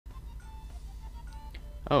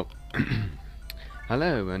Oh,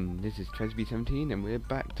 hello, and this is Tresby17, and we're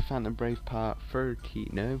back to Phantom Brave Part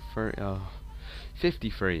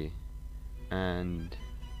 53, and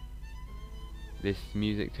this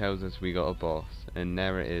music tells us we got a boss, and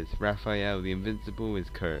there it is. Raphael the Invincible is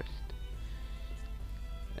cursed,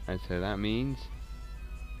 and so that means,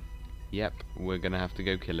 yep, we're gonna have to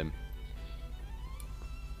go kill him.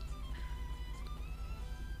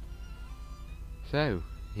 So,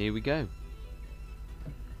 here we go.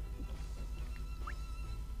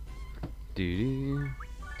 Do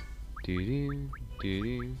do do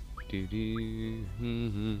do do do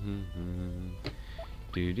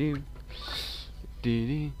do do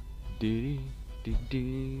do do do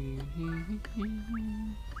do.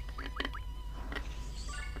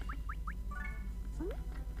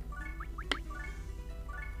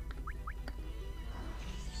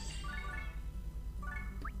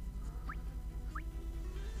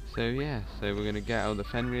 So yeah, so we're gonna get all the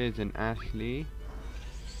Fenrirs and Ashley.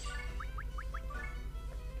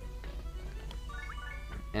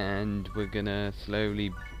 And we're gonna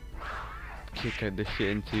slowly kick the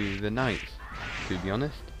shit into the knights, to be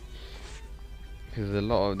honest, because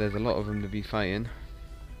there's a lot of them to be fighting.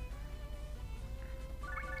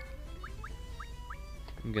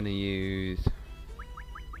 I'm gonna use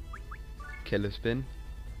Killer Spin.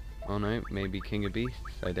 Oh no, maybe King of Beasts.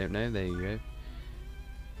 I don't know. There you go.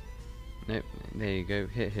 Nope. There you go.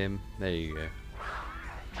 Hit him. There you go.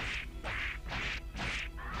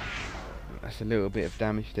 That's a little bit of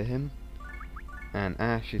damage to him, and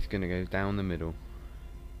Ash is going to go down the middle.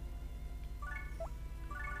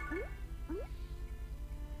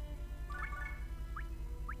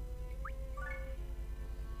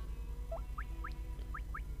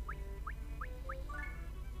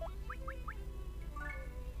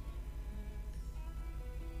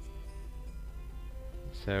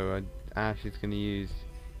 So Ash is going to use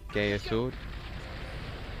Gaia Sword.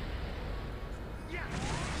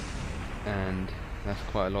 And that's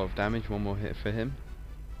quite a lot of damage. One more hit for him.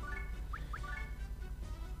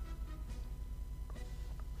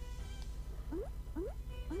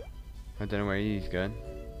 I don't know where he's going.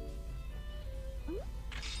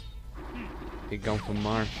 He'd gone for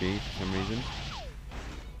Marshy for some reason.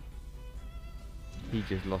 He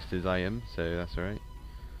just lost his item, so that's alright.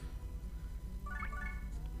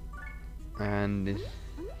 And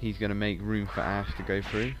he's going to make room for Ash to go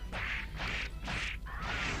through.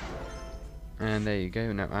 And there you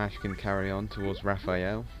go, now Ash can carry on towards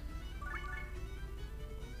Raphael.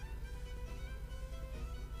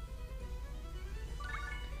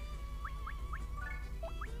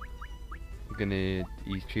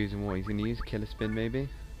 He's choosing what he's gonna use, Killer Spin maybe?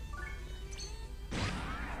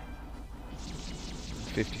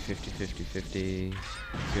 50, 50, 50, 50.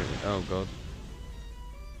 Oh god.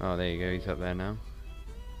 Oh, there you go, he's up there now.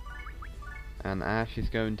 And Ash is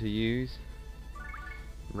going to use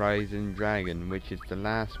Rising Dragon, which is the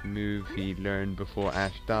last move he learned before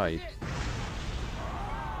Ash died.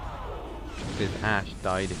 Because Ash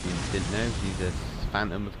died, if you didn't know, he's a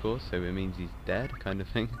phantom of course, so it means he's dead, kind of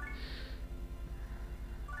thing.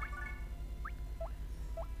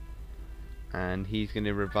 And he's going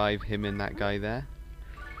to revive him and that guy there.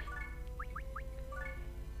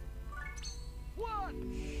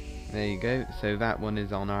 There you go, so that one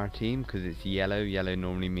is on our team because it's yellow. Yellow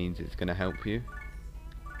normally means it's going to help you.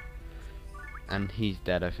 And he's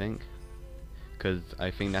dead, I think, because I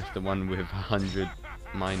think that's the one with 100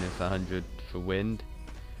 minus 100 for wind.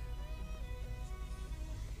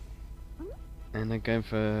 And they're going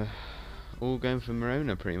for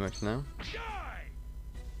Marona pretty much now.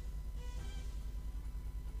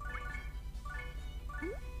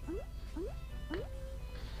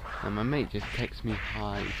 And my mate just texts me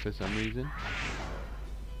hi for some reason.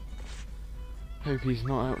 Hope he's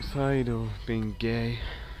not outside or being gay.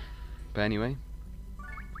 But anyway,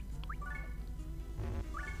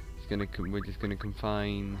 we're just gonna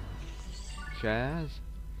confine Shaz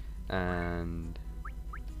and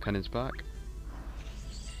Cunning Spark,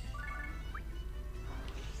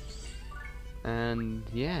 and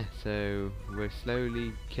yeah, so we're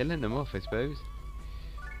slowly killing them off, I suppose.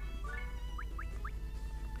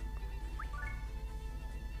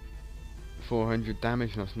 $400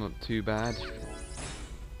 damage, that's not too bad.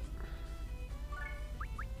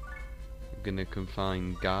 Gonna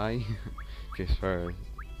confine Guy just for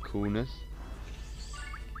coolness.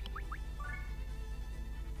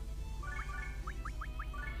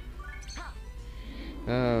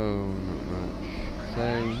 Oh, not much.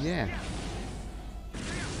 So yeah,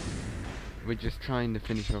 we're just trying to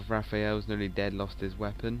finish off. Raphael's nearly dead, lost his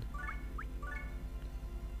weapon.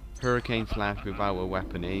 Hurricane Slash without a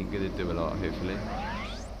weapon ain't gonna do a lot, hopefully.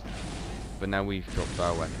 but now we've dropped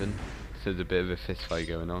our weapon, so there's a bit of a fist fight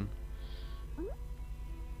going on.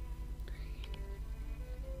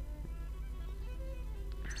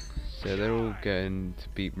 So they're all going to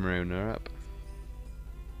beat Marona up.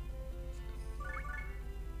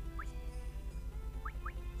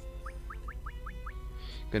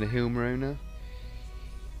 Gonna heal Marona.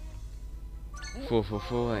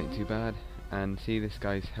 444, ain't too bad. And see, this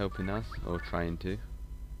guy's helping us, or trying to.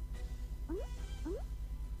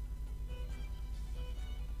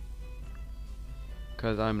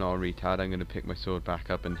 Because I'm not a retard, I'm gonna pick my sword back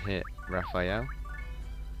up and hit Raphael.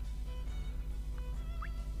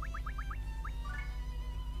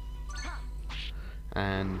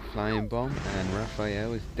 And flying bomb, and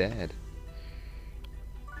Raphael is dead.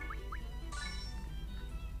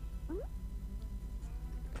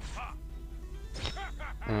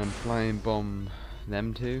 And flying bomb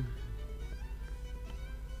them two.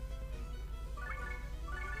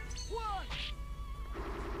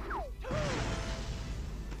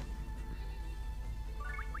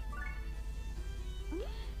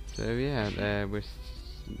 So yeah,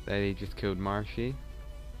 they just killed Marshy.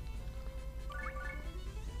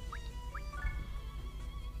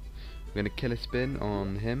 We're gonna kill a spin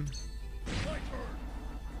on him.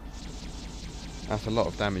 That's a lot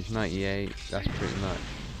of damage, 98, that's pretty much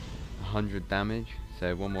 100 damage,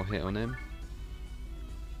 so one more hit on him.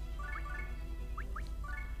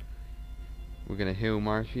 We're gonna heal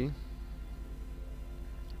Marshy.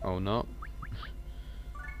 Oh, not.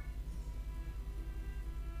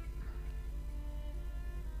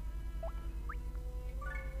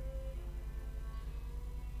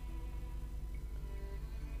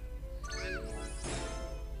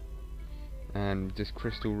 And just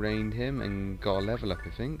crystal rained him and got a level up, I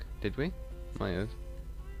think. Did we? Might have.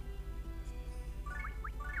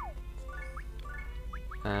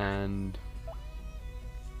 And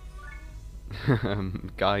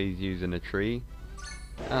guy's using a tree.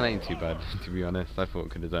 That ain't too bad, to be honest. I thought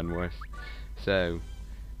could have done worse. So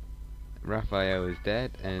Raphael is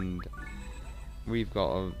dead, and we've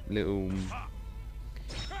got a little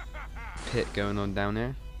pit going on down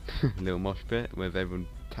there. Little mosh pit with everyone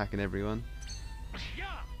attacking everyone.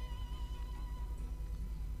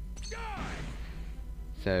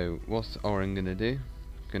 So what's Oren gonna do?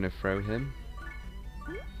 Gonna throw him.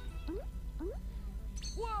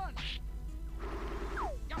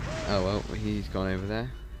 Oh well, he's gone over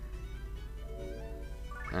there.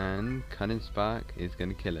 And Cunning Spark is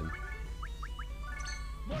gonna kill him.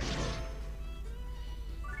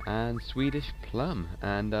 And Swedish Plum,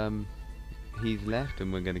 and he's left,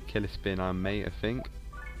 and we're gonna kill a spin our mate, I think.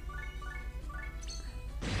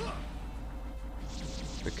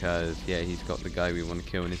 Because yeah, he's got the guy we want to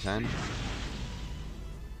kill in his hand.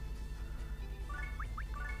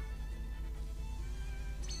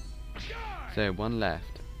 So one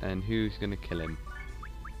left, and who's gonna kill him?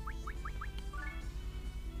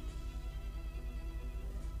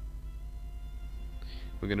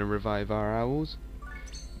 We're gonna revive our owls.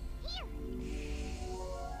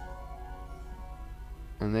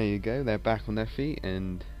 And there you go, they're back on their feet,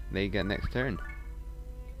 and they get next turn.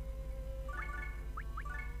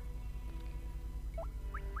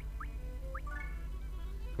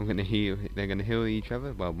 I'm gonna heal. They're gonna heal each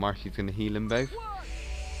other. Well, Marshy's gonna heal them both.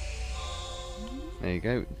 There you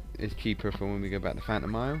go. It's cheaper for when we go back to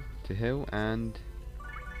Phantom Isle to heal, and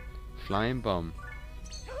flying bomb.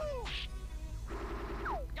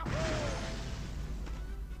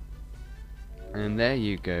 And there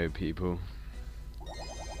you go, people.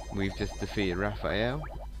 We've just defeated Raphael,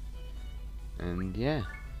 and yeah.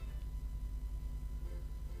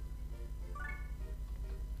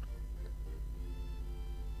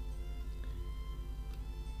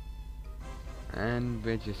 And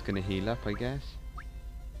we're just gonna heal up, I guess.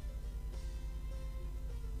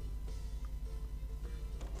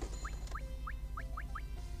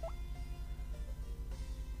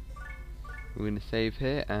 We're gonna save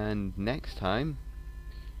here, and next time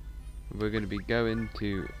we're gonna be going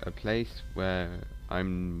to a place where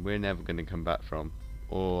we're never gonna come back from.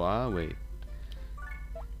 Or are we?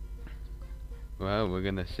 Well, we're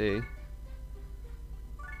gonna see.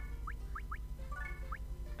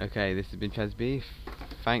 Okay, this has been Chaz B.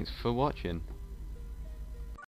 Thanks for watching.